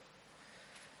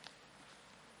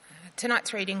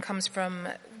Tonight's reading comes from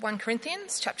 1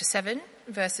 Corinthians chapter 7,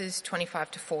 verses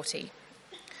 25 to 40.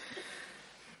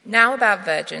 Now about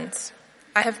virgins.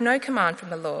 I have no command from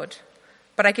the Lord,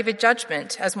 but I give a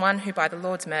judgment as one who by the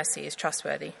Lord's mercy is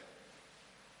trustworthy.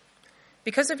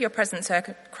 Because of your present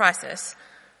crisis,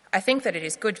 I think that it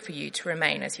is good for you to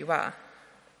remain as you are.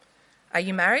 Are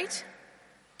you married?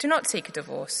 Do not seek a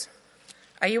divorce.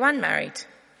 Are you unmarried?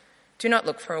 Do not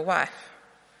look for a wife.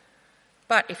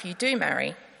 But if you do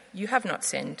marry, you have not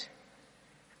sinned.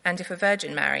 And if a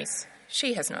virgin marries,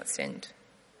 she has not sinned.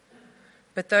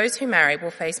 But those who marry will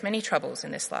face many troubles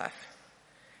in this life,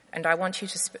 and I want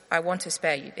to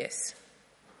spare you this.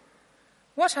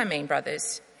 What I mean,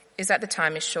 brothers, is that the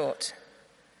time is short.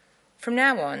 From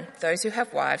now on, those who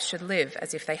have wives should live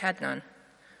as if they had none,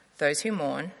 those who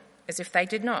mourn as if they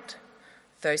did not,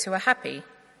 those who are happy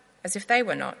as if they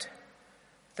were not,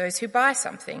 those who buy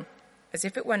something as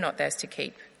if it were not theirs to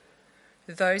keep,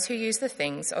 those who use the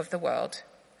things of the world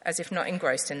as if not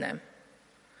engrossed in them.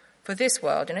 For this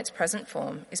world in its present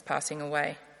form is passing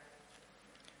away.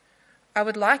 I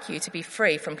would like you to be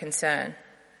free from concern.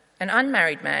 An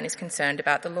unmarried man is concerned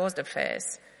about the Lord's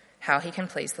affairs, how he can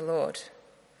please the Lord.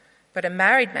 But a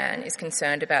married man is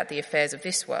concerned about the affairs of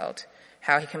this world,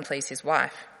 how he can please his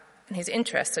wife, and his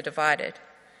interests are divided.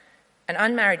 An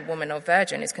unmarried woman or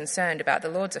virgin is concerned about the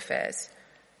Lord's affairs.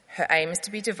 Her aim is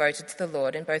to be devoted to the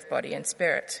Lord in both body and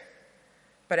spirit.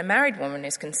 But a married woman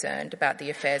is concerned about the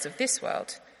affairs of this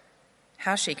world,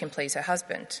 how she can please her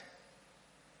husband.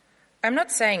 I'm not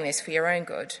saying this for your own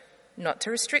good, not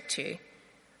to restrict you,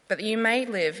 but that you may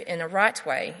live in a right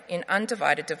way in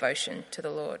undivided devotion to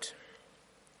the Lord.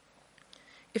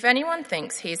 If anyone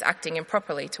thinks he is acting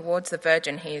improperly towards the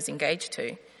virgin he is engaged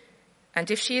to, and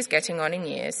if she is getting on in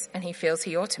years and he feels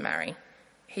he ought to marry,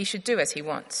 he should do as he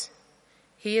wants.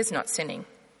 He is not sinning.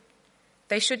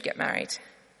 They should get married.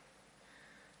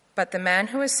 But the man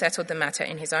who has settled the matter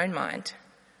in his own mind,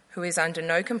 who is under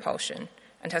no compulsion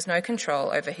and has no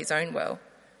control over his own will,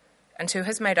 and who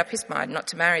has made up his mind not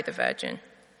to marry the virgin,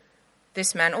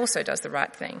 this man also does the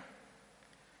right thing.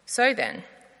 So then,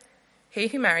 he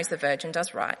who marries the virgin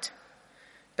does right,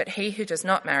 but he who does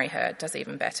not marry her does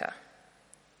even better.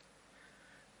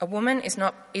 A woman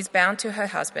is bound to her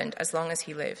husband as long as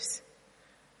he lives.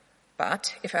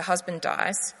 But if her husband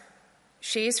dies,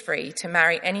 she is free to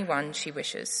marry anyone she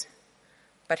wishes,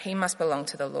 but he must belong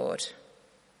to the Lord.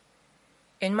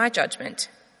 In my judgment,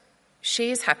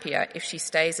 she is happier if she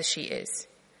stays as she is,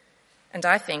 and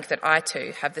I think that I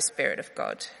too have the Spirit of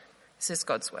God. This is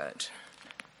God's word.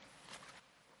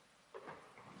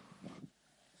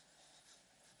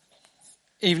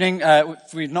 Evening.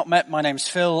 If we've not met, my name's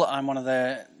Phil. I'm one of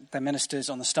the ministers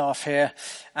on the staff here,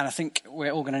 and I think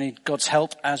we're all going to need God's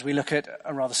help as we look at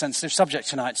a rather sensitive subject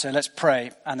tonight. So let's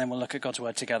pray, and then we'll look at God's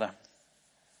word together.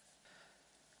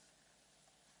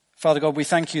 Father God, we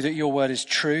thank you that your word is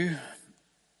true,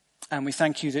 and we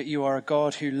thank you that you are a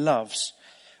God who loves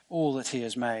all that he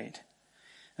has made.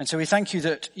 And so we thank you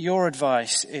that your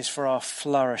advice is for our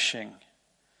flourishing,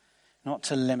 not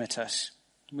to limit us.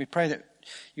 We pray that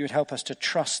you would help us to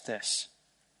trust this.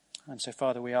 And so,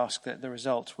 Father, we ask that the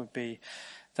result would be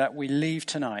that we leave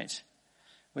tonight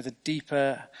with a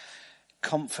deeper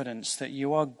confidence that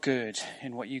you are good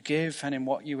in what you give and in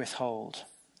what you withhold,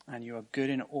 and you are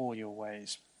good in all your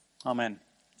ways. Amen.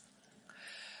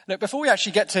 Look, before we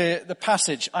actually get to the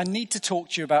passage, I need to talk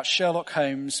to you about Sherlock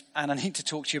Holmes, and I need to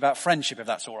talk to you about friendship, if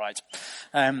that's all right.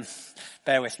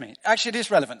 Bear with me. Actually, it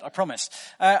is relevant, I promise.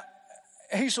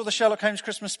 Who saw the Sherlock Holmes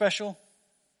Christmas special?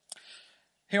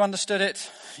 Who understood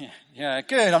it? Yeah,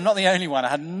 good. I'm not the only one. I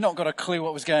had not got a clue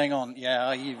what was going on.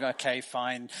 Yeah, okay,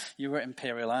 fine. You were at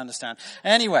Imperial, I understand.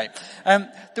 Anyway,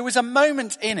 there was a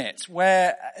moment in it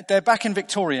where they're back in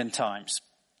Victorian times.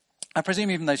 I presume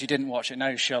even those who didn't watch it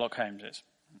know who Sherlock Holmes is.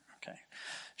 Okay.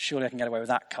 Surely I can get away with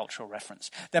that cultural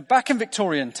reference. They're back in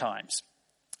Victorian times.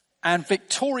 And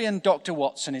Victorian Dr.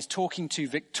 Watson is talking to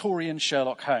Victorian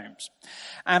Sherlock Holmes.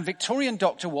 And Victorian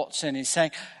Dr. Watson is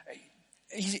saying,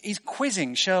 he's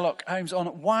quizzing Sherlock Holmes on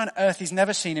why on earth he's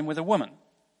never seen him with a woman.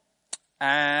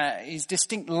 His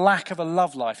distinct lack of a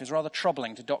love life is rather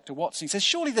troubling to Dr. Watson. He says,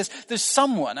 surely there's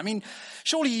someone. I mean,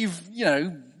 surely you've,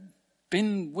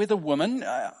 been with a woman.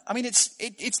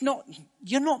 It's not,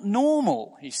 you're not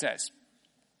normal, he says.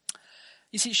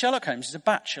 You see, Sherlock Holmes is a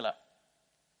bachelor.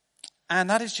 And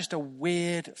that is just a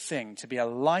weird thing, to be a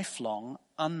lifelong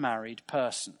unmarried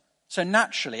person. So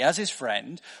naturally, as his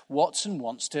friend, Watson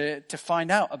wants to find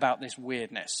out about this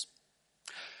weirdness.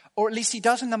 Or at least he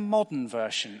does in the modern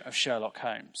version of Sherlock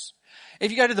Holmes.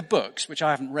 If you go to the books, which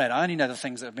I haven't read, I only know the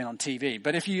things that have been on TV,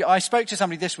 but I spoke to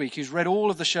somebody this week who's read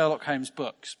all of the Sherlock Holmes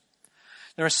books.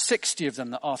 There are 60 of them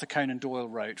that Arthur Conan Doyle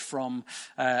wrote, from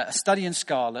A Study in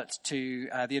Scarlet to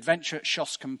The Adventure at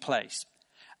Shoscombe Place.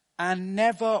 And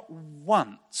never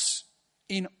once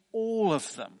in all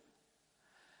of them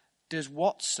does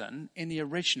Watson, in the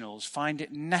originals, find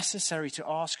it necessary to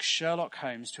ask Sherlock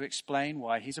Holmes to explain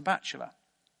why he's a bachelor.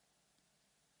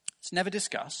 It's never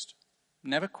discussed,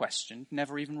 never questioned,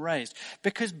 never even raised.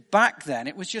 Because back then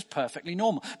it was just perfectly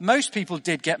normal. Most people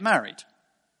did get married,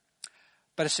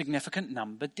 but a significant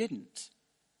number didn't.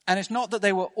 And it's not that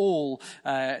they were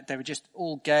just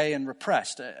all gay and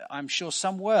repressed. I'm sure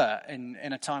some were in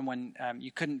a time when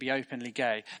you couldn't be openly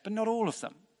gay, but not all of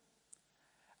them.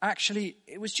 Actually,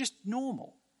 it was just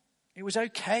normal. It was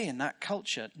okay in that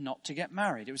culture not to get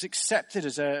married. It was accepted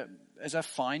as a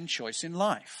fine choice in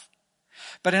life.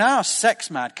 But in our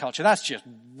sex-mad culture, that's just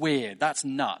weird. That's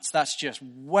nuts. That's just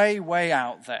way, way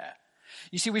out there.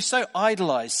 You see, we've so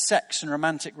idolized sex and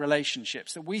romantic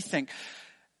relationships that we think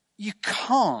you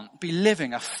can't be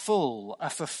living a full, a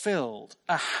fulfilled,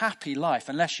 a happy life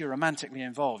unless you're romantically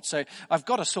involved. So I've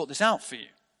got to sort this out for you.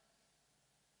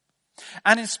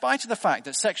 And in spite of the fact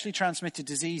that sexually transmitted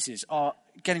diseases are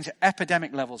getting to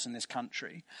epidemic levels in this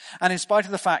country, and in spite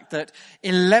of the fact that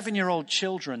 11-year-old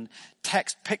children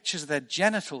text pictures of their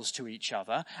genitals to each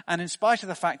other, and in spite of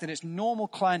the fact that it's normal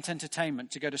client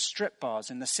entertainment to go to strip bars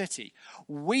in the city,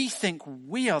 we think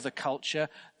we are the culture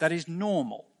that is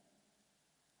normal.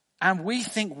 And we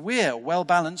think we're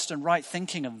well-balanced and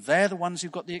right-thinking, and they're the ones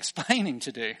who've got the explaining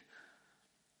to do.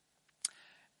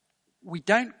 We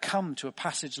don't come to a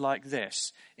passage like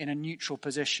this in a neutral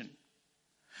position.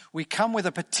 We come with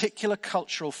a particular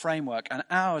cultural framework, and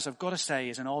ours, I've got to say,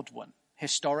 is an odd one,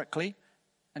 historically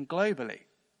and globally.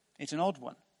 It's an odd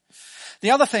one. The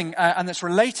other thing, and that's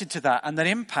related to that, and that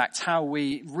impacts how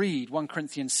we read 1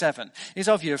 Corinthians 7, is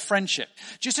our view of friendship.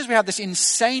 Just as we have this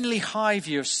insanely high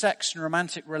view of sex and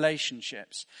romantic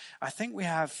relationships, I think we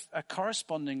have a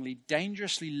correspondingly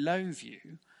dangerously low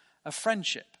view of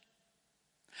friendship.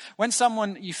 When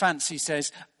someone you fancy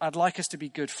says, "I'd like us to be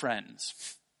good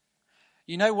friends,"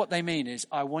 you know what they mean is,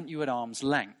 "I want you at arm's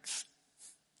length.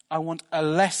 I want a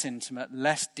less intimate,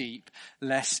 less deep,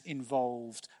 less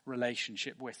involved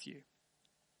relationship with you."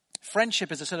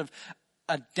 Friendship is a sort of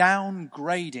a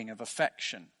downgrading of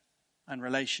affection and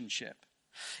relationship.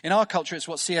 In our culture, it's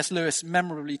what C.S. Lewis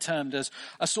memorably termed as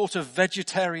a sort of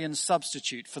vegetarian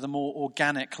substitute for the more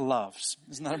organic loves.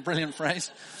 Isn't that a brilliant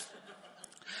phrase?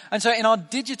 And so in our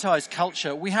digitized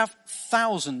culture, we have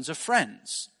thousands of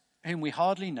friends whom we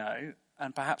hardly know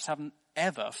and perhaps haven't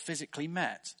ever physically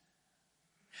met.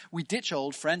 We ditch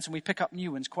old friends and we pick up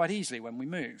new ones quite easily when we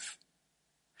move.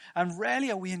 And rarely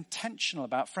are we intentional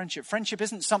about friendship. Friendship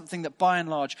isn't something that by and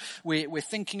large we're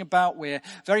thinking about.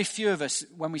 Very few of us,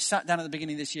 when we sat down at the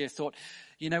beginning of this year, thought,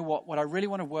 you know what I really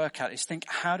want to work at is think,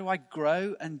 how do I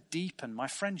grow and deepen my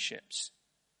friendships?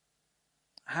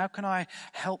 How can I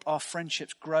help our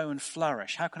friendships grow and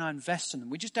flourish? How can I invest in them?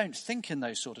 We just don't think in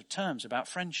those sort of terms about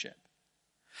friendship.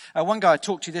 One guy I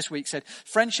talked to this week said,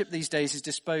 friendship these days is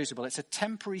disposable. It's a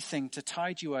temporary thing to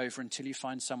tide you over until you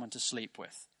find someone to sleep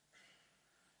with.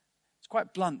 It's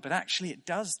quite blunt, but actually it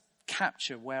does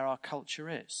capture where our culture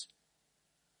is.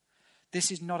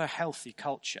 This is not a healthy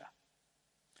culture.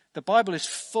 The Bible is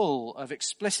full of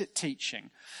explicit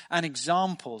teaching and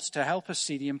examples to help us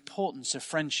see the importance of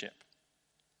friendship.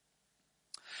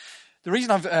 The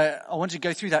reason I wanted to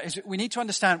go through that is we need to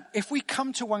understand, if we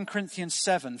come to 1 Corinthians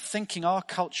 7 thinking our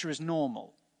culture is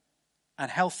normal and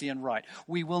healthy and right,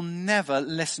 we will never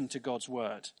listen to God's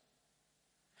word.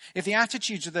 If the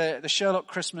attitudes of the Sherlock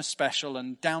Christmas special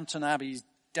and Downton Abbey's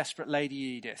Desperate Lady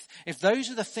Edith, if those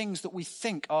are the things that we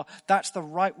think that's the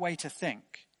right way to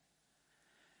think,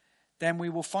 then we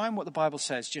will find what the Bible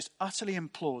says just utterly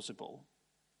implausible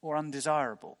or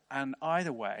undesirable. And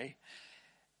either way,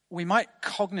 we might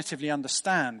cognitively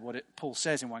understand what Paul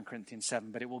says in 1 Corinthians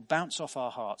 7, but it will bounce off our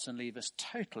hearts and leave us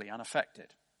totally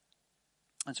unaffected.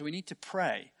 And so we need to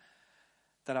pray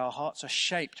that our hearts are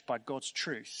shaped by God's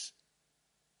truth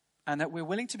and that we're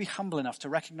willing to be humble enough to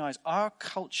recognize our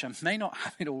culture may not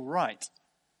have it all right.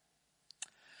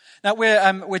 Now,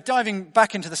 we're diving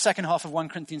back into the second half of 1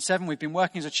 Corinthians 7. We've been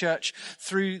working as a church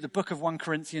through the book of 1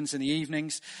 Corinthians in the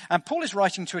evenings. And Paul is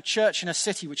writing to a church in a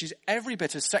city which is every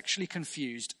bit as sexually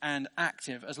confused and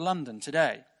active as London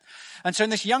today. And so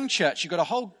in this young church, you've got a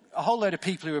whole load of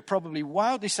people who are probably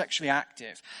wildly sexually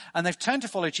active. And they've turned to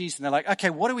follow Jesus and they're like,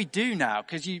 okay, what do we do now?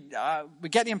 Because we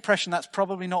get the impression that's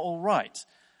probably not all right.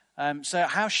 So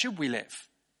how should we live?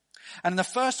 And in the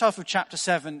first half of chapter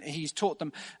 7, he's taught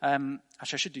them, actually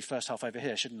I should do first half over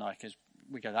here, shouldn't I? Because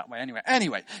we go that way anyway.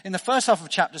 Anyway, in the first half of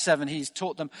chapter 7, he's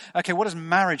taught them, okay, what does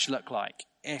marriage look like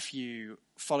if you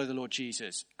follow the Lord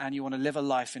Jesus and you want to live a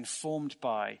life informed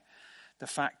by the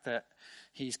fact that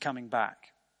he's coming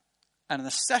back? And in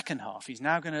the second half, he's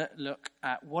now going to look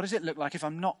at what does it look like if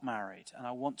I'm not married and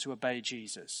I want to obey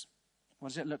Jesus? What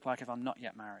does it look like if I'm not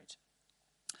yet married?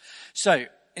 So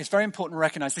it's very important to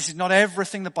recognize this is not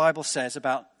everything the Bible says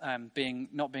about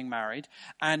not being married.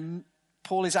 And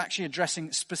Paul is actually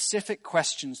addressing specific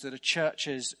questions that a church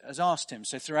has asked him.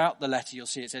 So throughout the letter, you'll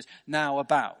see it says, now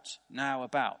about,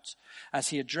 as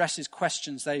he addresses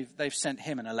questions they've sent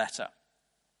him in a letter.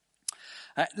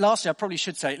 Lastly, I probably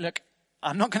should say, look,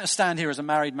 I'm not going to stand here as a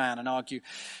married man and argue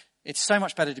it's so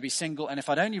much better to be single. And if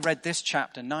I'd only read this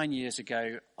chapter 9 years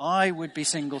ago, I would be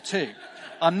single too.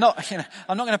 I'm not going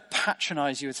to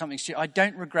patronize you with something stupid. I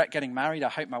don't regret getting married. I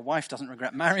hope my wife doesn't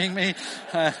regret marrying me.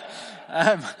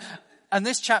 And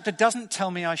this chapter doesn't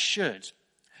tell me I should.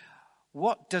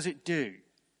 What does it do?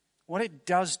 What it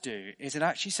does do is it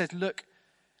actually says, look,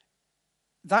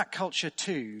 that culture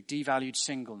too devalued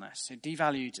singleness. It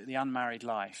devalued the unmarried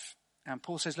life. And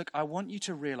Paul says, look, I want you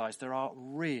to realize there are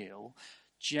real,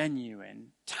 genuine,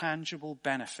 tangible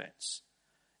benefits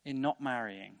in not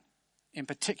marrying. In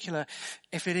particular,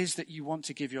 if it is that you want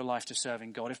to give your life to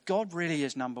serving God. If God really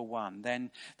is number one,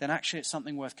 then actually it's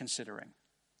something worth considering.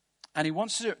 And he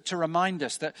wants to remind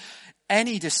us that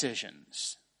any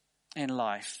decisions in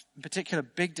life, in particular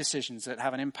big decisions that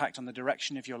have an impact on the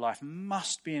direction of your life,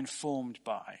 must be informed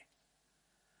by,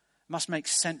 must make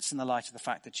sense in the light of the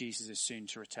fact that Jesus is soon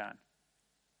to return.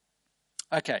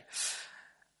 Okay,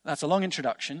 that's a long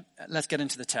introduction. Let's get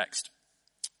into the text.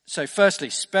 So firstly,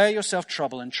 spare yourself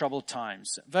trouble in troubled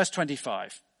times. Verse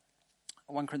 25.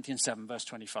 1 Corinthians 7, verse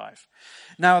 25.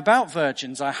 Now about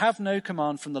virgins, I have no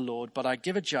command from the Lord, but I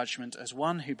give a judgment as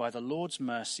one who by the Lord's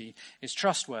mercy is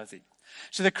trustworthy.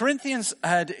 So the Corinthians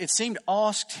had, it seemed,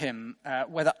 asked him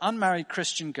whether unmarried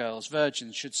Christian girls,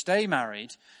 virgins, should stay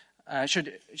married,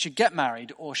 should get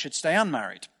married or should stay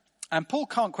unmarried. And Paul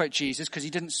can't quote Jesus because he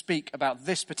didn't speak about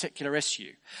this particular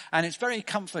issue. And it's very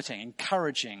comforting,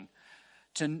 encouraging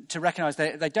to recognize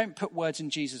they don't put words in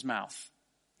Jesus' mouth,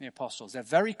 the apostles. They're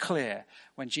very clear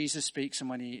when Jesus speaks and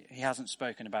when he hasn't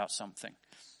spoken about something.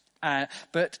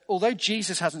 But although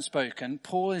Jesus hasn't spoken,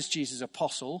 Paul is Jesus'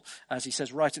 apostle, as he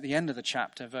says right at the end of the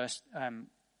chapter, verse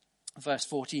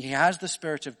 40. He has the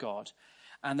Spirit of God,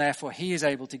 and therefore he is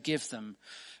able to give them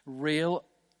real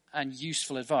and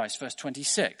useful advice. Verse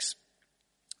 26.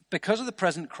 Because of the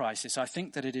present crisis, I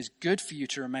think that it is good for you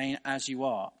to remain as you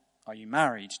are. Are you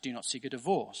married? Do not seek a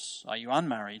divorce. Are you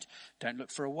unmarried? Don't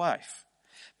look for a wife.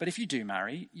 But if you do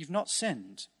marry, you've not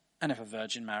sinned. And if a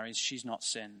virgin marries, she's not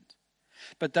sinned.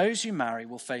 But those who marry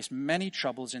will face many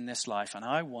troubles in this life, and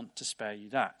I want to spare you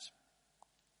that.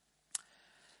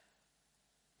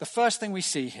 The first thing we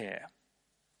see here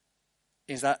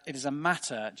is that it is a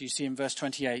matter, do you see in verse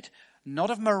 28, not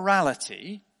of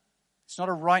morality. It's not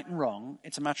a right and wrong.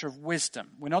 It's a matter of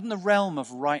wisdom. We're not in the realm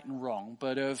of right and wrong,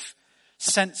 but of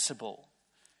sensible,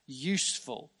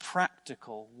 useful,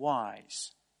 practical,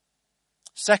 wise.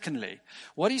 Secondly,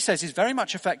 what he says is very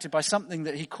much affected by something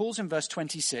that he calls in verse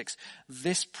 26,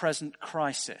 this present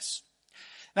crisis.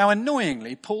 Now,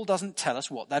 annoyingly, Paul doesn't tell us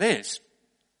what that is,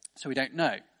 so we don't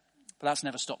know. But that's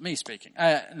never stopped me speaking.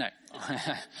 No.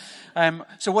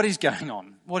 So what is going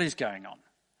on? What is going on?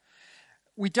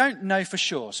 We don't know for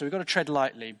sure, so we've got to tread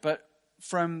lightly. But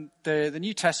from the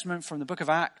New Testament, from the book of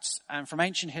Acts, and from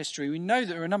ancient history, we know that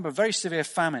there are a number of very severe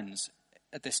famines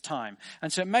at this time.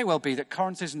 And so it may well be that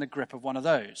Corinth is in the grip of one of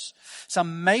those.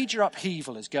 Some major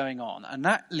upheaval is going on, and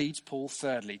that leads Paul,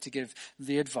 thirdly, to give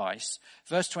the advice.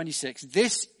 Verse 26,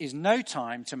 this is no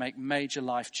time to make major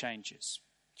life changes.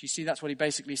 Do you see that's what he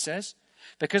basically says?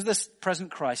 Because of this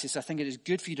present crisis, I think it is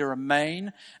good for you to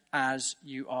remain as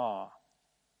you are.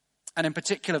 And in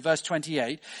particular, verse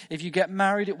 28, if you get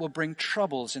married, it will bring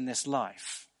troubles in this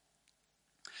life.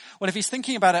 Well, if he's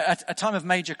thinking about a time of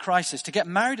major crisis, to get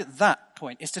married at that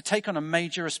point is to take on a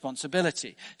major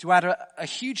responsibility, to add a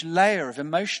huge layer of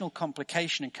emotional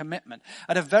complication and commitment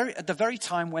at the very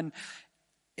time when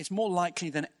it's more likely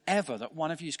than ever that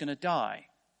one of you is going to die.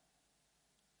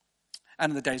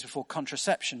 And in the days before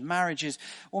contraception, marriage is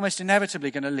almost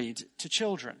inevitably going to lead to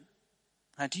children.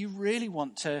 Now, do you really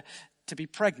want to be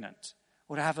pregnant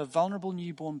or to have a vulnerable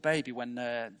newborn baby when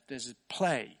there's a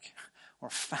plague or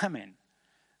a famine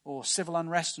or civil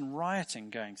unrest and rioting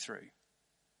going through?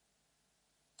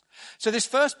 So this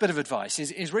first bit of advice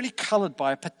is really coloured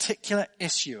by a particular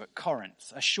issue at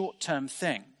Corinth, a short-term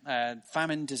thing,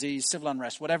 famine, disease, civil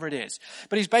unrest, whatever it is.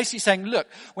 But he's basically saying, look,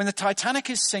 when the Titanic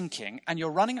is sinking and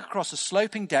you're running across a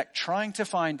sloping deck trying to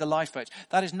find the lifeboats,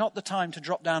 that is not the time to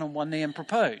drop down on one knee and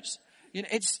propose. You know,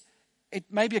 it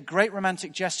may be a great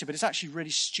romantic gesture, but it's actually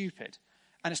really stupid.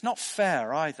 And it's not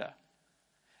fair either.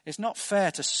 It's not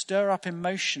fair to stir up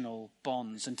emotional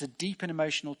bonds and to deepen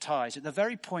emotional ties at the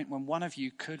very point when one of you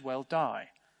could well die.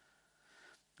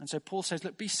 And so Paul says,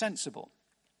 look, be sensible.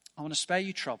 I want to spare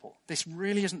you trouble. This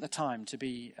really isn't the time to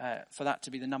be for that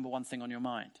to be the number one thing on your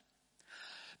mind.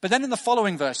 But then in the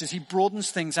following verses, he broadens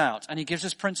things out and he gives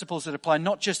us principles that apply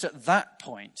not just at that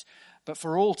point, but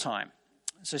for all time.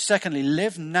 So secondly,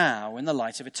 live now in the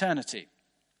light of eternity.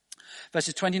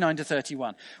 Verses 29 to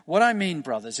 31. What I mean,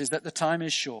 brothers, is that the time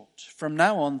is short. From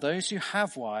now on, those who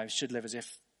have wives should live as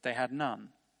if they had none.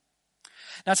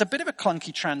 Now, it's a bit of a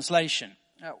clunky translation.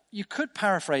 You could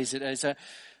paraphrase it as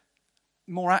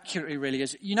more accurately, really,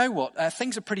 as, you know what,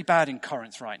 things are pretty bad in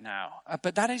Corinth right now.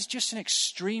 But that is just an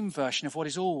extreme version of what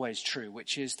is always true,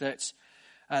 which is that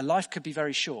life could be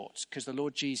very short because the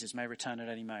Lord Jesus may return at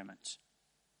any moment.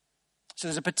 So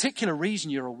there's a particular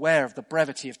reason you're aware of the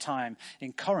brevity of time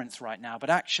in Corinth right now, but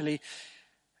actually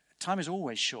time is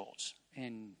always short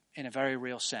in a very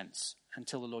real sense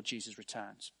until the Lord Jesus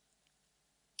returns.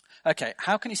 Okay,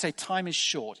 how can he say time is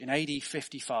short in AD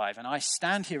 55 and I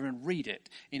stand here and read it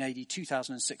in AD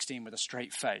 2016 with a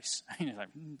straight face? And you're like,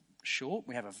 short?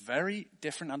 We have a very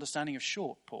different understanding of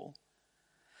short, Paul.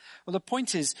 Well, the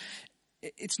point is,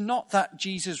 it's not that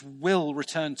Jesus will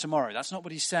return tomorrow. That's not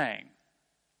what he's saying.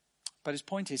 But his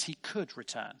point is he could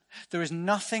return. There is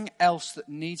nothing else that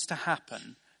needs to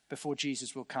happen before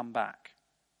Jesus will come back.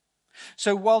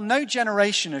 So while no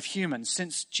generation of humans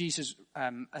since Jesus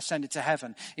ascended to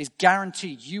heaven is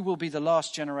guaranteed you will be the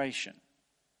last generation,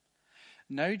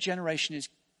 no generation is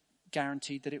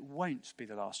guaranteed that it won't be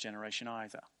the last generation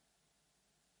either.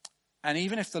 And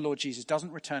even if the Lord Jesus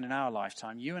doesn't return in our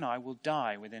lifetime, you and I will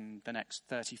die within the next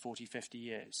 30, 40, 50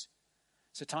 years.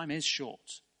 So time is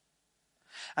short.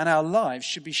 And our lives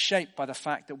should be shaped by the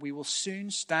fact that we will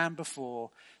soon stand before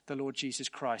the Lord Jesus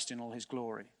Christ in all his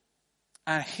glory.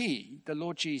 And he, the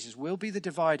Lord Jesus, will be the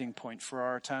dividing point for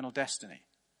our eternal destiny.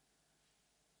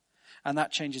 And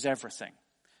that changes everything.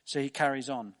 So he carries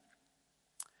on.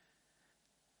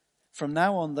 From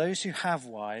now on, those who have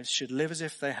wives should live as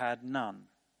if they had none.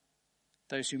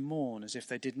 Those who mourn as if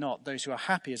they did not. Those who are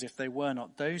happy as if they were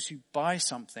not. Those who buy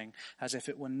something as if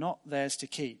it were not theirs to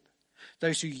keep.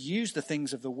 Those who use the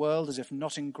things of the world as if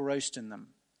not engrossed in them.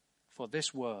 For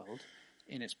this world,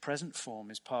 in its present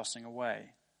form, is passing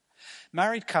away.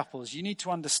 Married couples, you need to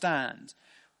understand,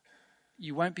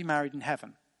 you won't be married in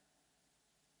heaven.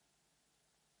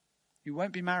 You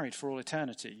won't be married for all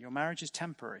eternity. Your marriage is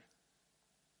temporary.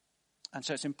 And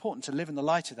so it's important to live in the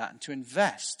light of that and to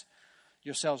invest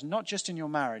yourselves not just in your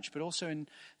marriage, but also in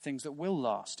things that will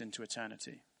last into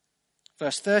eternity.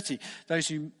 Verse 30, those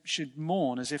who should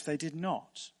mourn as if they did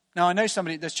not. Now, I know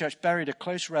somebody at this church buried a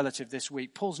close relative this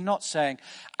week. Paul's not saying,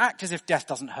 act as if death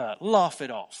doesn't hurt, laugh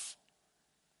it off.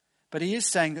 But he is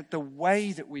saying that the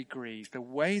way that we grieve, the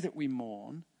way that we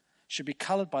mourn, should be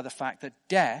coloured by the fact that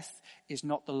death is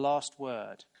not the last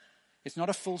word. It's not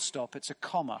a full stop, it's a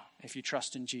comma if you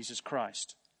trust in Jesus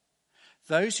Christ.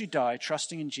 Those who die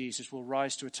trusting in Jesus will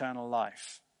rise to eternal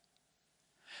life.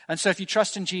 And so if you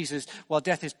trust in Jesus, while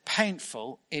death is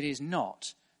painful, it is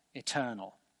not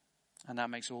eternal. And that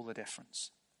makes all the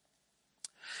difference.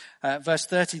 Verse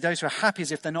 30, those who are happy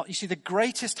as if they're not. You see, the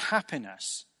greatest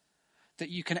happiness that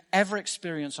you can ever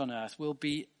experience on earth will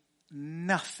be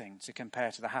nothing to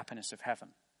compare to the happiness of heaven.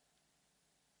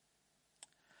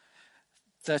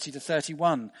 30 to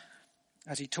 31,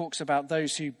 as he talks about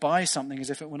those who buy something as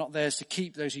if it were not theirs to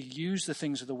keep, those who use the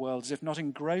things of the world as if not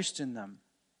engrossed in them.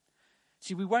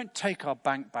 See, we won't take our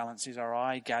bank balances, our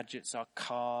eye gadgets, our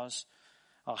cars,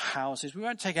 our houses. We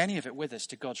won't take any of it with us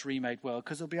to God's remade world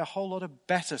because there'll be a whole lot of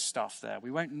better stuff there.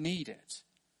 We won't need it.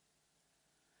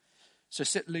 So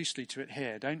sit loosely to it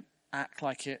here. Don't act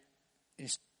like it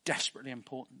is desperately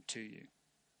important to you.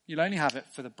 You'll only have it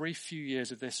for the brief few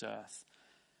years of this earth.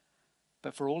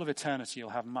 But for all of eternity,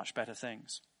 you'll have much better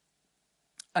things.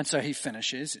 And so he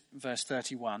finishes, verse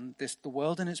 31, the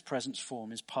world in its present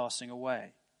form is passing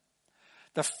away.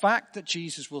 The fact that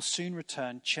Jesus will soon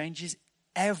return changes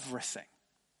everything.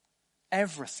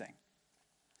 Everything.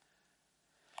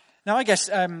 Now, I guess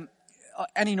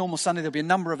any normal Sunday, there'll be a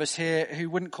number of us here who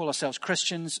wouldn't call ourselves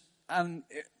Christians. And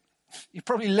you're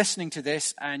probably listening to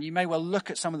this, and you may well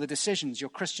look at some of the decisions your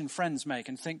Christian friends make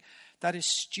and think, that is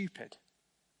stupid.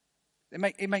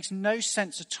 It makes no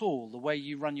sense at all the way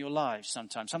you run your lives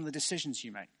sometimes, some of the decisions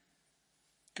you make.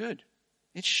 Good.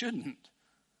 It shouldn't.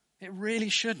 It really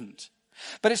shouldn't.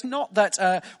 But it's not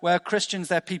that where Christians,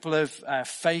 they're people of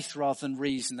faith rather than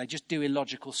reason. They just do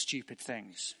illogical, stupid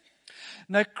things.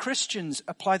 No, Christians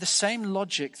apply the same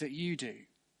logic that you do.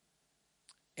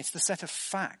 It's the set of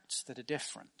facts that are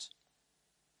different.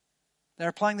 They're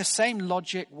applying the same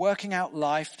logic, working out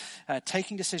life,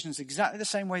 taking decisions exactly the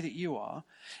same way that you are.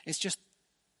 It's just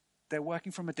they're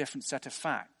working from a different set of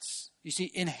facts. You see,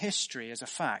 in history, as a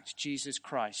fact, Jesus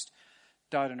Christ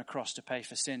died on a cross to pay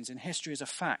for sins. In history, as a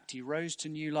fact, he rose to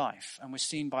new life and was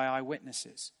seen by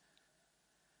eyewitnesses.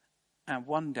 And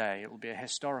one day it will be a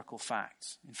historical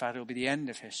fact. In fact, it will be the end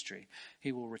of history.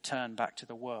 He will return back to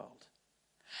the world.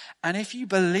 And if you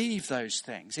believe those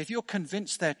things, if you're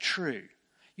convinced they're true,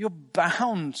 you're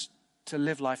bound to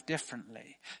live life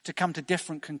differently, to come to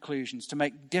different conclusions, to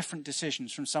make different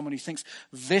decisions from someone who thinks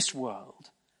this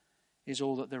world is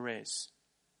all that there is.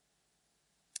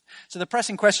 So the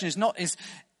pressing question is not, is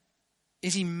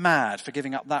he mad for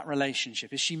giving up that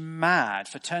relationship? Is she mad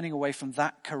for turning away from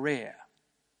that career?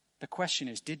 The question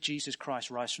is, did Jesus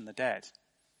Christ rise from the dead?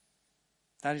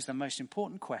 That is the most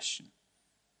important question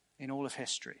in all of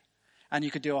history. And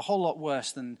you could do a whole lot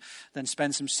worse than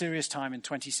spend some serious time in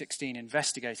 2016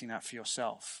 investigating that for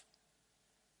yourself.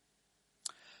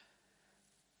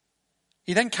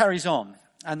 He then carries on.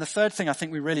 And the third thing I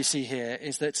think we really see here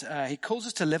is that he calls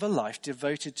us to live a life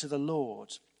devoted to the Lord,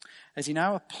 as he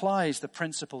now applies the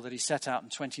principle that he set out in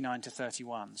 29 to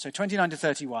 31. So 29 to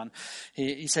 31,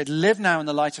 he said, live now in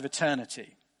the light of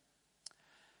eternity.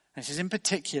 And he says, in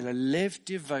particular, live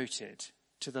devoted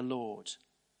to the Lord.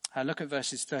 Look at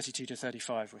verses 32 to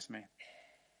 35 with me.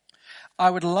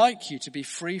 I would like you to be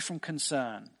free from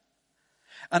concern.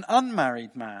 An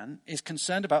unmarried man is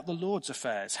concerned about the Lord's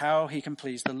affairs, how he can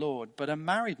please the Lord. But a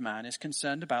married man is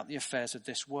concerned about the affairs of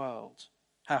this world,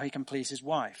 how he can please his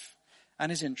wife,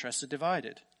 and his interests are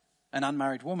divided. An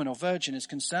unmarried woman or virgin is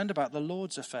concerned about the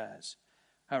Lord's affairs.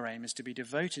 Her aim is to be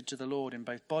devoted to the Lord in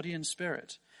both body and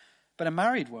spirit. But a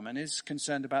married woman is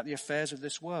concerned about the affairs of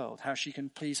this world, how she can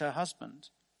please her husband.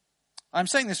 I'm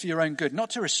saying this for your own good, not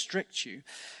to restrict you,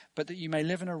 but that you may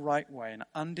live in a right way, in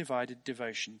undivided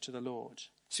devotion to the Lord.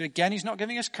 So again, he's not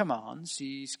giving us commands,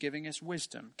 he's giving us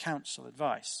wisdom, counsel,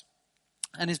 advice.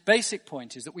 And his basic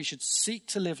point is that we should seek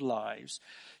to live lives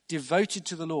devoted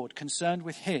to the Lord, concerned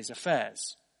with his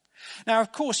affairs. Now,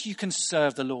 of course, you can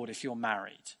serve the Lord if you're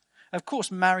married. Of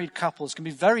course, married couples can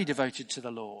be very devoted to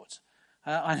the Lord.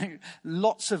 I think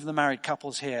lots of the married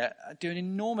couples here do an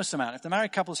enormous amount. If the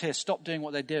married couples here stop doing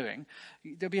what they're doing,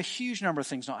 there'll be a huge number of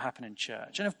things not happen in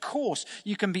church. And of course,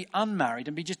 you can be unmarried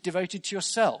and be just devoted to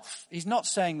yourself. He's not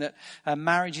saying that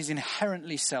marriage is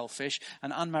inherently selfish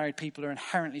and unmarried people are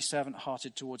inherently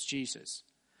servant-hearted towards Jesus.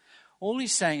 All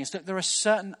he's saying is that there are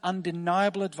certain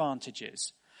undeniable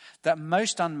advantages that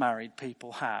most unmarried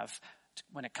people have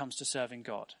when it comes to serving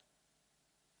God.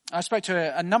 I spoke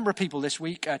to a number of people this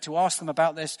week to ask them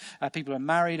about this. People who are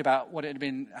married, about what it had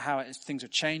been, how things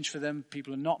have changed for them.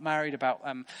 People who are not married, about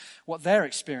what their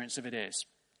experience of it is.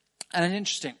 And it's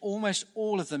interesting, almost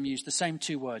all of them use the same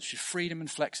two words, freedom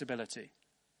and flexibility.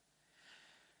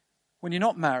 When you're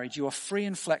not married, you are free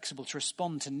and flexible to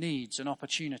respond to needs and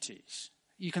opportunities.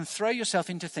 You can throw yourself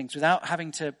into things without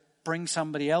having to bring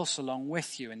somebody else along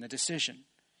with you in the decision.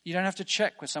 You don't have to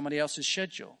check with somebody else's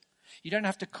schedule. You don't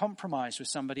have to compromise with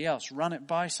somebody else, run it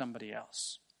by somebody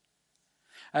else.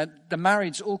 The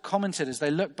marrieds all commented as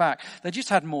they look back, they just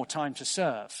had more time to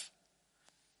serve.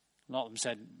 A lot of them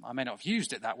said, I may not have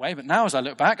used it that way, but now as I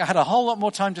look back, I had a whole lot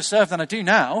more time to serve than I do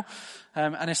now,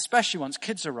 and especially once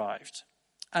kids arrived.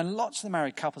 And lots of the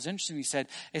married couples, interestingly, said,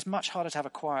 it's much harder to have a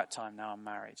quiet time now I'm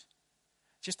married.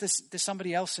 Just there's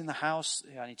somebody else in the house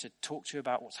I need to talk to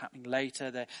about what's happening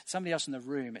later. There's somebody else in the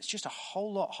room. It's just a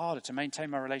whole lot harder to maintain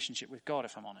my relationship with God,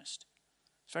 if I'm honest.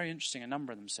 It's very interesting. A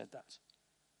number of them said that.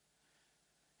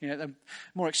 You know, the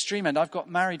more extreme end, I've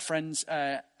got married friends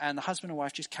and the husband and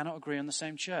wife just cannot agree on the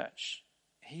same church.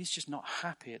 He's just not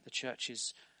happy at the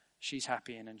churches she's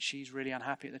happy in, and she's really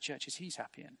unhappy at the churches he's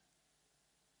happy in.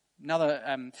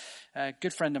 Another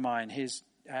good friend of mine, his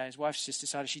wife's just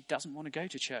decided she doesn't want to go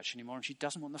to church anymore, and she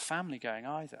doesn't want the family going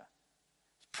either.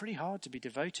 It's pretty hard to be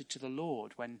devoted to the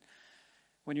Lord when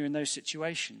you're in those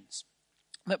situations.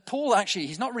 But Paul actually,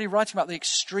 he's not really writing about the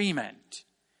extreme end.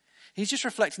 He's just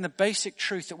reflecting the basic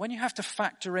truth that when you have to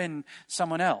factor in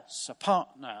someone else, a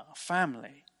partner, a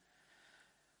family,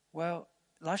 well,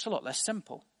 life's a lot less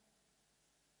simple.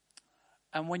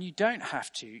 And when you don't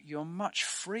have to, you're much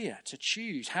freer to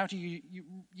choose. How do you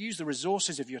use the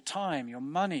resources of your time, your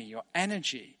money, your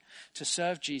energy to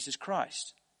serve Jesus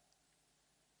Christ?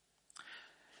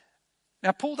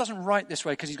 Now, Paul doesn't write this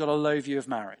way because he's got a low view of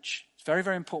marriage. It's very,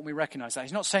 very important we recognize that.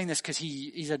 He's not saying this because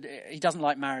he doesn't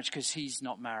like marriage because he's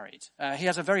not married. He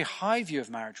has a very high view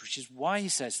of marriage, which is why he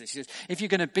says this. He says, if you're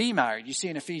going to be married, you see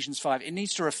in Ephesians 5, it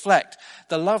needs to reflect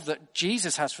the love that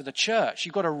Jesus has for the church.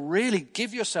 You've got to really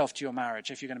give yourself to your marriage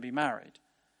if you're going to be married.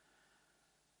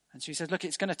 And so he says, look,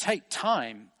 it's going to take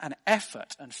time and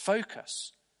effort and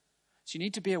focus. So you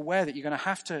need to be aware that you're going to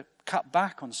have to cut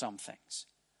back on some things.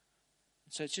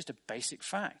 So it's just a basic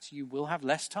fact. You will have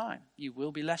less time. You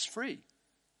will be less free.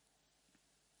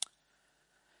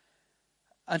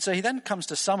 And so he then comes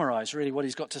to summarize really what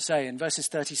he's got to say in verses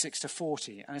 36 to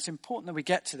 40. And it's important that we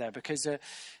get to there because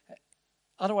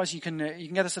otherwise you can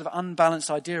get a sort of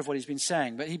unbalanced idea of what he's been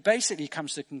saying. But he basically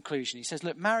comes to the conclusion. He says,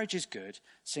 look, marriage is good.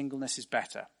 Singleness is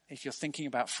better if you're thinking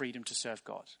about freedom to serve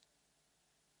God.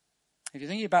 If you're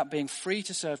thinking about being free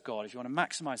to serve God, if you want to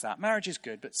maximize that, marriage is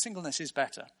good, but singleness is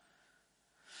better.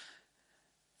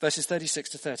 Verses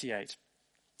 36 to 38.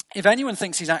 If anyone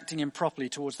thinks he's acting improperly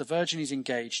towards the virgin he's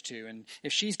engaged to, and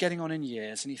if she's getting on in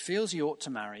years and he feels he ought to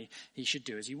marry, he should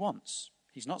do as he wants.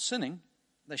 He's not sinning.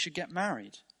 They should get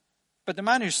married. But the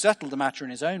man who's settled the matter in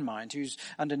his own mind, who's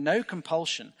under no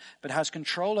compulsion, but has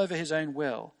control over his own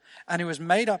will, and who has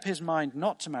made up his mind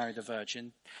not to marry the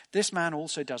virgin, this man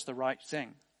also does the right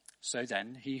thing. So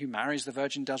then, he who marries the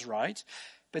virgin does right,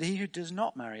 but he who does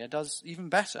not marry her does even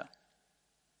better.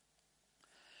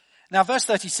 Now, verse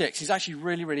 36 is actually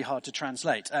really, really hard to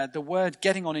translate. The word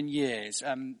getting on in years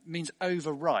means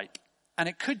overripe. And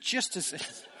it could just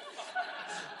as...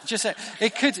 just say,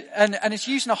 it could, and it's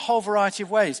used in a whole variety of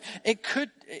ways. It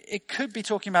could be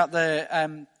talking about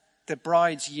the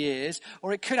bride's years,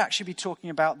 or it could actually be talking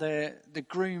about the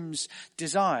groom's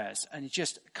desires, and he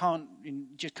just can't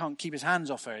keep his hands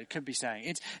off her. It could be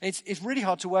saying it's really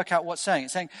hard to work out what's saying.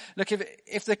 It's saying, look,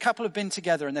 if the couple have been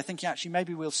together and they're thinking actually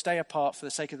maybe we'll stay apart for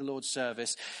the sake of the Lord's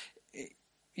service,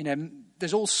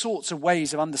 there's all sorts of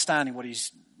ways of understanding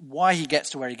why he gets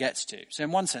to where he gets to. So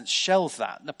in one sense, shelve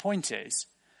that. The point is,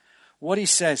 what he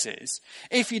says is,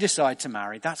 if you decide to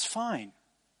marry, that's fine.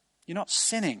 You're not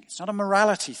sinning. It's not a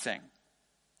morality thing,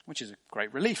 which is a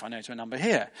great relief, I know, to a number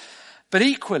here. But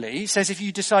equally, he says if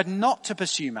you decide not to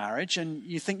pursue marriage and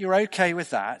you think you're okay with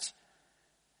that,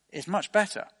 it's much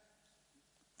better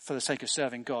for the sake of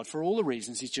serving God for all the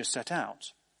reasons he's just set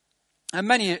out. And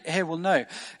many here will know,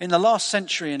 in the last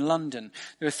century in London,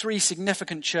 there were 3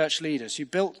 significant church leaders who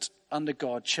built under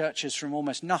God churches from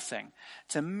almost nothing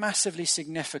to massively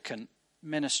significant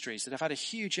ministries that have had a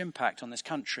huge impact on this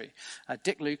country.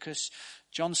 Dick Lucas,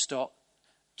 John Stott,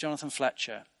 Jonathan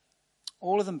Fletcher,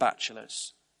 all of them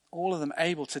bachelors, all of them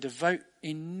able to devote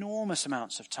enormous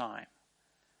amounts of time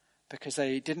because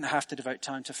they didn't have to devote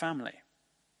time to family.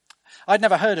 I'd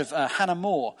never heard of Hannah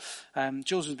More.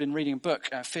 Jules has been reading a book,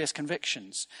 Fierce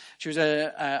Convictions. She was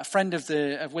a friend of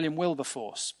William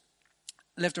Wilberforce,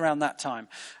 lived around that time.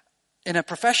 In her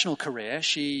professional career,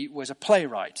 she was a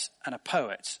playwright and a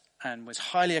poet, and was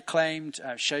highly acclaimed,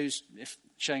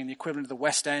 showing the equivalent of the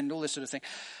West End, all this sort of thing.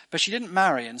 But she didn't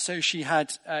marry, and so she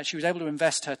was able to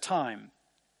invest her time.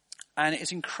 And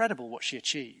it's incredible what she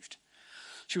achieved.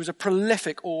 She was a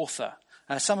prolific author.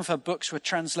 Some of her books were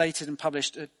translated and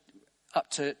published up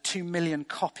to 2 million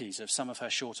copies of some of her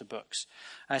shorter books,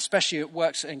 especially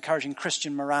works encouraging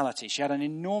Christian morality. She had an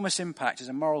enormous impact as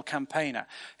a moral campaigner,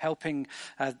 helping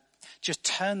just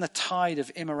turn the tide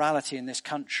of immorality in this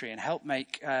country and help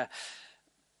make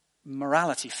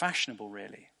morality fashionable,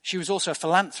 really. She was also a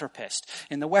philanthropist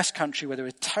in the West Country where there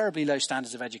were terribly low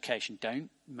standards of education.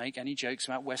 Don't make any jokes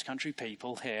about West Country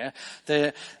people here.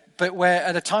 But where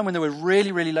at a time when there were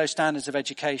really, really low standards of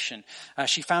education,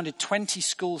 she founded 20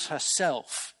 schools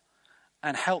herself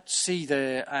and helped see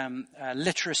the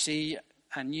literacy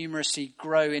and numeracy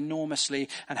grow enormously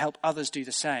and help others do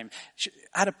the same. She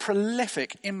had a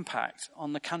prolific impact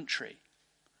on the country,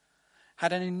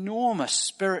 had an enormous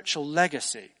spiritual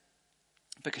legacy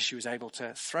because she was able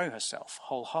to throw herself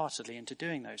wholeheartedly into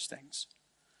doing those things.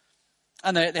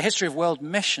 And the history of world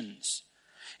missions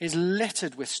is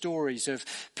littered with stories of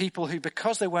people who,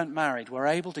 because they weren't married, were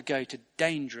able to go to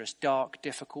dangerous, dark,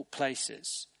 difficult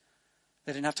places.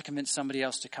 They didn't have to convince somebody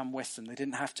else to come with them. They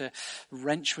didn't have to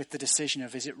wrench with the decision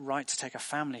of, is it right to take a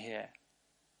family here?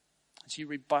 And so you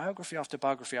read biography after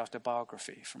biography after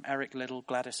biography, from Eric Liddell,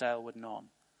 Gladys Aylward, and on.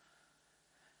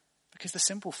 Because the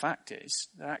simple fact is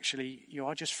that actually you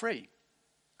are just free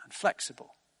and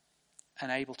flexible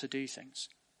and able to do things.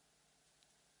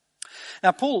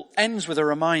 Now, Paul ends with a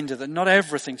reminder that not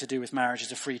everything to do with marriage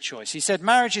is a free choice. He said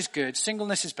marriage is good,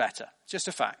 singleness is better. It's just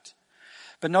a fact.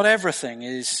 But not everything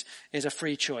is a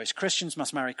free choice. Christians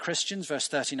must marry Christians, verse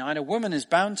 39. A woman is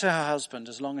bound to her husband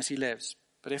as long as he lives.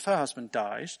 But if her husband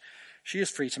dies, she is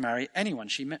free to marry anyone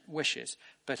she wishes,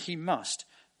 but he must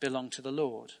belong to the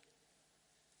Lord.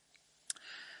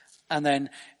 And then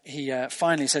he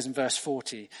finally says in verse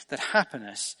 40 that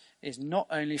happiness is not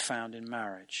only found in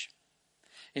marriage.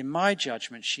 In my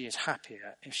judgment, she is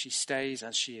happier if she stays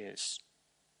as she is.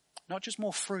 Not just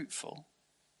more fruitful.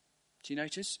 Do you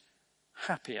notice?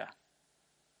 Happier.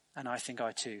 And I think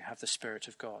I too have the Spirit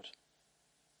of God.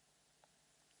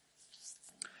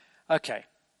 Okay.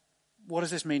 What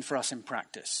does this mean for us in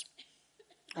practice?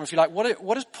 Or if you like,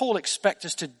 what does Paul expect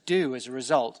us to do as a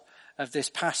result of this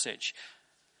passage?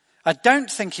 I don't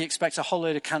think he expects a whole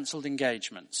load of cancelled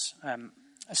engagements.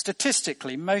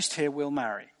 Statistically, most here will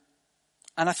marry.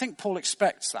 And I think Paul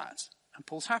expects that. And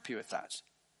Paul's happy with that.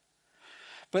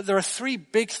 But there are three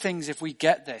big things if we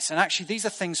get this. And actually, these are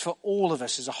things for all of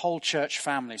us as a whole church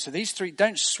family. So these three,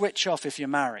 don't switch off if you're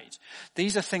married.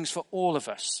 These are things for all of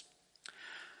us.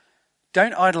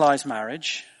 Don't idolize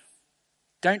marriage.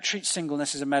 Don't treat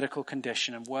singleness as a medical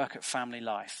condition and work at family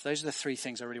life. Those are the three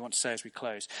things I really want to say as we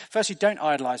close. Firstly, don't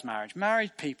idolize marriage.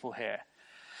 Married people here.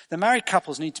 The married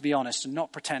couples need to be honest and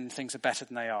not pretend things are better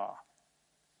than they are.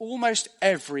 Almost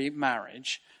every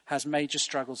marriage has major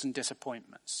struggles and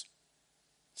disappointments.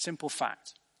 Simple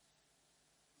fact.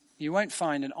 You won't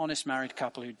find an honest married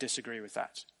couple who disagree with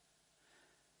that.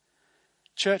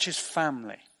 Church is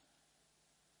family.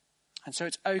 And so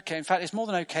it's okay. In fact, it's more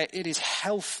than okay. It is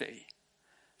healthy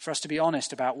for us to be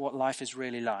honest about what life is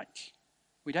really like.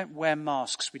 We don't wear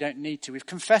masks. We don't need to. We've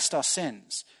confessed our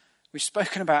sins. We've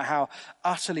spoken about how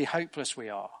utterly hopeless we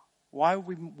are. Why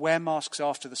would we wear masks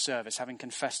after the service, having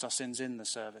confessed our sins in the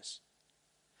service?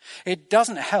 It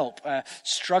doesn't help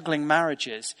struggling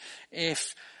marriages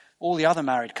if all the other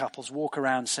married couples walk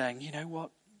around saying, you know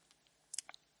what,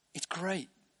 it's great,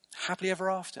 happily ever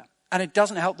after. And it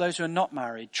doesn't help those who are not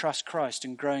married trust Christ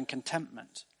and grow in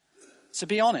contentment. So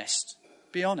be honest.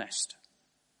 Be honest.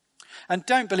 And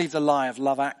don't believe the lie of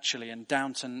Love Actually and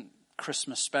Downton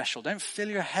Christmas Special. Don't fill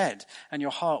your head and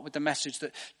your heart with the message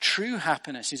that true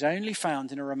happiness is only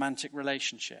found in a romantic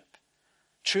relationship.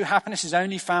 True happiness is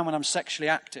only found when I'm sexually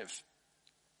active.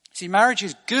 See, marriage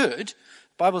is good. The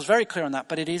Bible's very clear on that,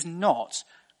 but it is not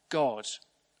God.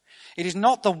 It is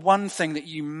not the one thing that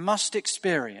you must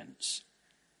experience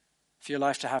for your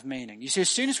life to have meaning. You see, as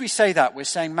soon as we say that, we're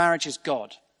saying marriage is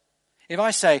God. If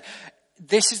I say,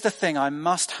 this is the thing I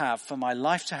must have for my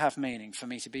life to have meaning, for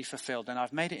me to be fulfilled, then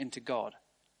I've made it into God.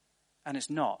 And it's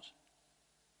not.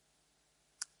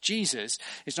 Jesus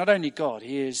is not only God,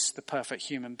 he is the perfect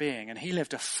human being, and he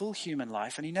lived a full human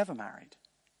life and he never married.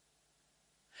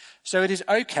 So it is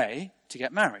okay to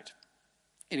get married.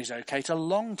 It is okay to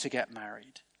long to get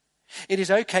married. It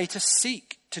is okay to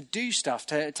seek to do stuff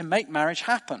to make marriage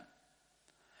happen.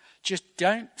 Just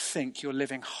don't think you're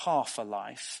living half a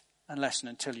life unless and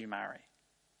until you marry.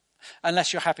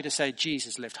 Unless you're happy to say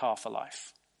Jesus lived half a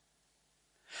life.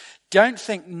 Don't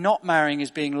think not marrying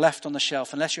is being left on the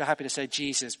shelf unless you're happy to say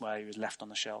Jesus, well, he was left on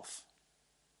the shelf.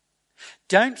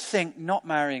 Don't think not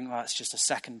marrying, well, it's just a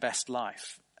second best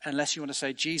life, unless you want to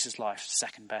say Jesus' life,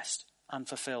 second best,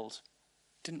 unfulfilled.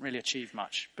 Didn't really achieve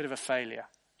much, bit of a failure.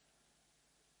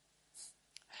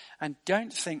 And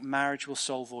don't think marriage will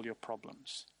solve all your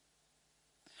problems.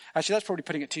 Actually, that's probably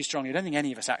putting it too strongly. I don't think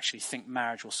any of us actually think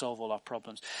marriage will solve all our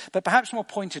problems. But perhaps more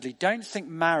pointedly, don't think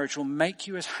marriage will make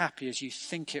you as happy as you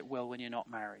think it will when you're not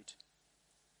married.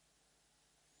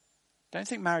 Don't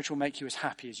think marriage will make you as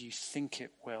happy as you think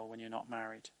it will when you're not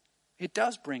married. It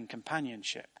does bring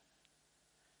companionship.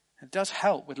 It does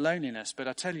help with loneliness. But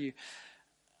I tell you,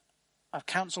 I've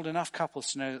counseled enough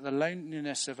couples to know that the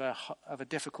loneliness of a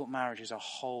difficult marriage is a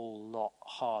whole lot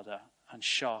harder and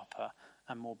sharper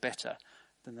and more bitter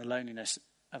than the loneliness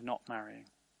of not marrying.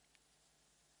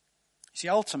 You see,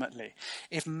 ultimately,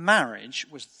 if marriage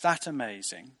was that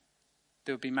amazing,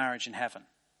 there would be marriage in heaven.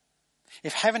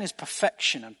 If heaven is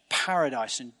perfection and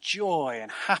paradise and joy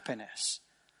and happiness,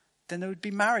 then there would be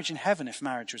marriage in heaven if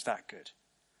marriage was that good.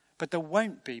 But there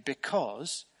won't be,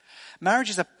 because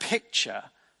marriage is a picture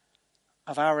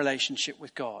of our relationship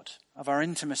with God, of our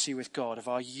intimacy with God, of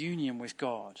our union with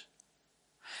God.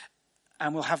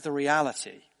 And we'll have the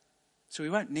reality. So we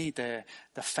won't need the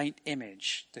faint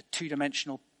image, the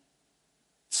two-dimensional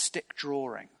stick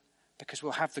drawing, because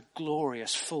we'll have the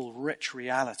glorious, full, rich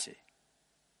reality.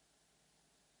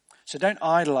 So don't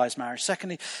idolize marriage.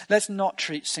 Secondly, let's not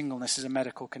treat singleness as a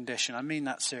medical condition. I mean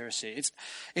that seriously. It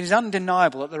is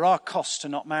undeniable that there are costs to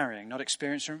not marrying, not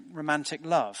experiencing romantic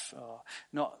love, or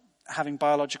not having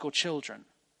biological children.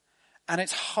 And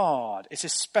it's hard. It's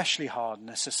especially hard in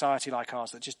a society like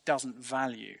ours that just doesn't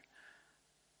value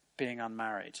being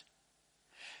unmarried.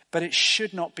 But it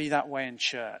should not be that way in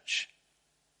church.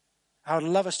 I would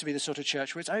love us to be the sort of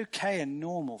church where it's okay and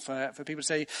normal for people to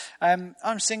say, I'm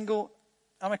single,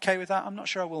 I'm okay with that, I'm not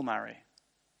sure I will marry.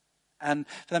 And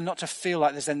for them not to feel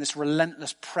like there's then this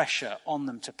relentless pressure on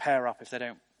them to pair up if they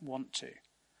don't want to.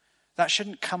 That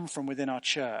shouldn't come from within our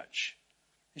church.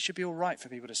 It should be all right for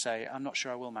people to say, I'm not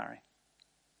sure I will marry.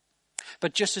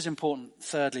 But just as important,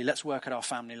 thirdly, let's work at our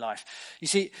family life. You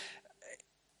see,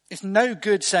 it's no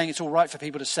good saying it's all right for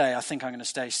people to say, I think I'm going to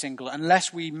stay single,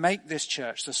 unless we make this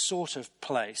church the sort of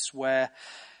place where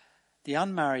the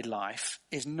unmarried life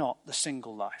is not the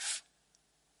single life.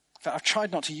 In fact, I've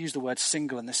tried not to use the word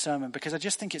single in this sermon because I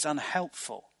just think it's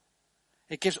unhelpful.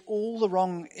 It gives all the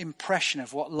wrong impression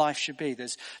of what life should be.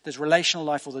 There's relational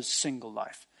life or there's single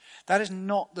life. That is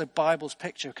not the Bible's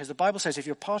picture, because the Bible says if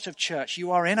you're part of church,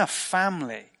 you are in a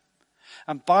family.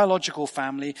 And biological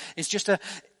family is just a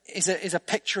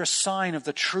picture, a sign of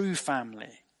the true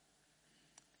family.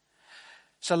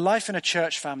 So life in a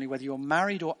church family, whether you're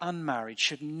married or unmarried,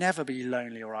 should never be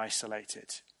lonely or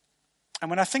isolated. And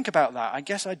when I think about that, I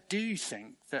guess I do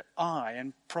think that I,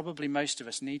 and probably most of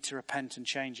us, need to repent and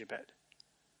change a bit.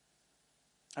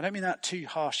 I don't mean that too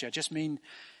harshly. I just mean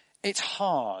it's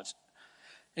hard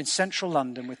in central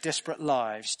London with disparate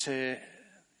lives to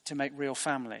make real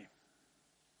family.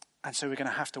 And so we're going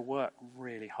to have to work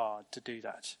really hard to do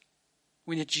that.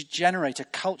 We need to generate a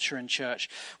culture in church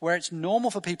where it's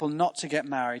normal for people not to get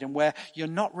married and where you're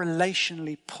not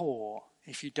relationally poor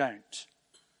if you don't.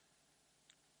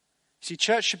 See,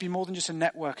 church should be more than just a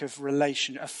network of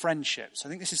friendships. I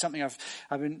think this is something I've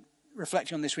been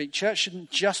reflecting on this week. Church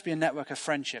shouldn't just be a network of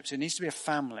friendships. It needs to be a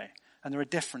family, and there are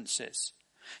differences.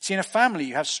 See, in a family,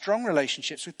 you have strong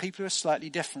relationships with people who are slightly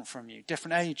different from you,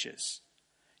 different ages.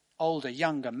 Older,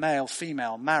 younger, male,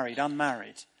 female, married,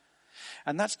 unmarried.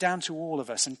 And that's down to all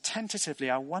of us. And tentatively,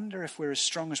 I wonder if we're as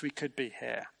strong as we could be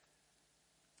here.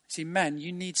 See, men,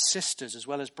 you need sisters as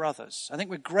well as brothers. I think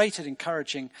we're great at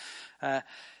encouraging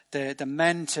the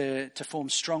men to form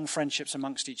strong friendships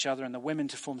amongst each other and the women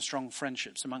to form strong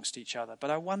friendships amongst each other.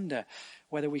 But I wonder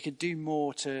whether we could do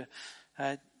more to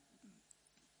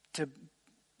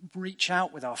reach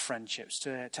out with our friendships,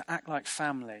 to act like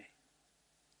family.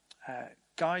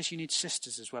 Guys, you need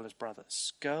sisters as well as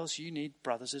brothers. Girls, you need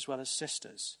brothers as well as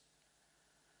sisters.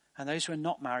 And those who are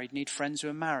not married need friends who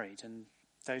are married. And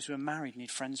those who are married need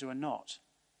friends who are not.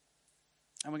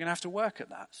 And we're going to have to work at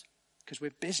that because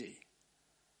we're busy.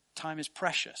 Time is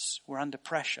precious. We're under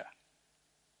pressure.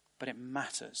 But it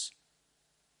matters.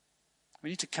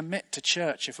 We need to commit to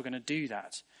church if we're going to do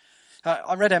that.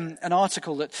 I read an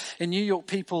article that in New York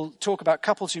people talk about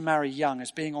couples who marry young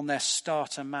as being on their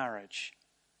starter marriage.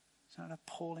 Is that an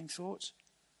appalling thought?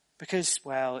 Because,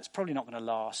 well, it's probably not going to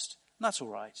last. And that's all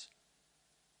right.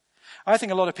 I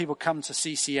think a lot of people come to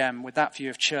CCM with that view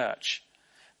of church.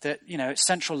 That, it's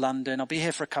central London. I'll be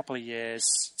here for a couple of years.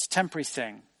 It's a temporary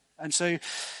thing. And so,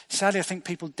 sadly, I think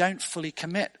people don't fully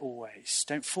commit always.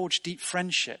 Don't forge deep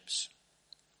friendships.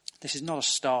 This is not a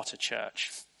starter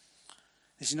church.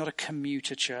 This is not a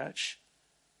commuter church.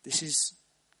 This is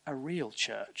a real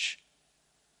church.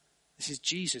 This is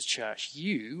Jesus' church.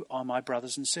 You are my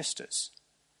brothers and sisters.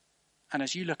 And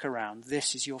as you look around,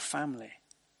 this is your family.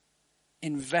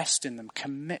 Invest in them.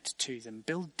 Commit to them.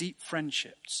 Build deep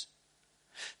friendships.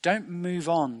 Don't move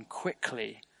on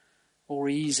quickly or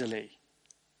easily.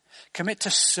 Commit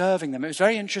to serving them. It was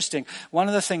very interesting. One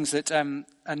of the things that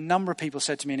a number of people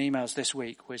said to me in emails this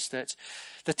week was that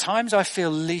the times I feel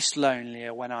least lonely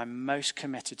are when I'm most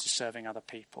committed to serving other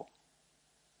people.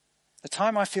 The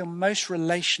time I feel most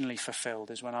relationally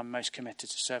fulfilled is when I'm most committed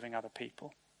to serving other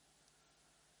people.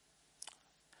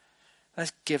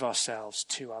 Let's give ourselves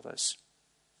to others.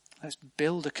 Let's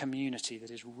build a community that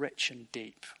is rich and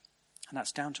deep. And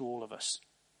that's down to all of us.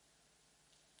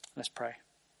 Let's pray.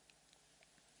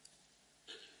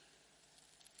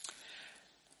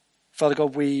 Father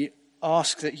God, we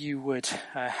ask that you would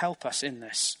help us in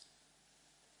this.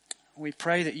 We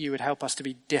pray that you would help us to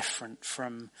be different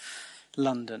from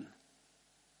London.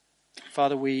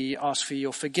 Father, we ask for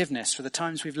your forgiveness for the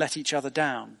times we've let each other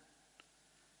down.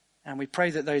 And we pray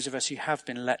that those of us who have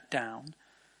been let down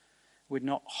would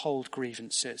not hold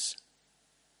grievances.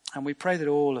 And we pray that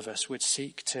all of us would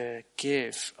seek to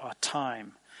give our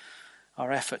time,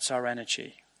 our efforts, our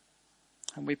energy,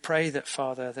 And we pray that,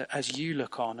 Father, that as you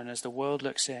look on and as the world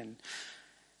looks in,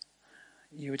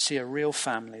 you would see a real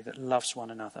family that loves one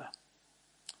another.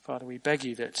 Father, we beg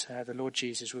you that the Lord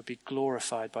Jesus would be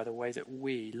glorified by the way that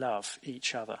we love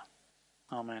each other.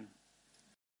 Amen.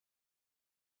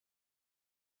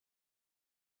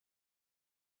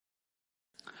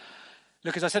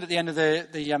 Look, as I said at the end of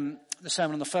the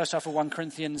sermon on the first half of 1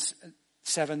 Corinthians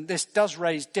 7, this does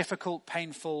raise difficult,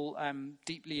 painful,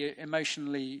 deeply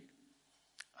emotionally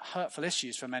hurtful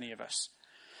issues for many of us.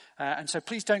 And so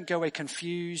please don't go away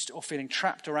confused or feeling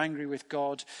trapped or angry with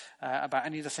God about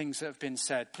any of the things that have been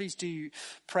said. Please do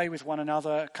pray with one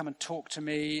another. Come and talk to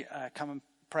me. Come and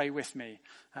pray with me.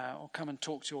 Or come and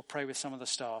talk to or pray with some of the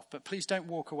staff. But please don't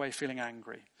walk away feeling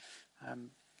angry.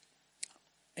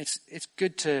 It's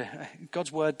good to,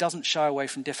 God's word doesn't shy away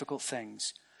from difficult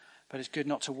things, but it's good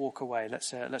not to walk away.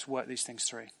 Let's work these things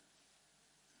through.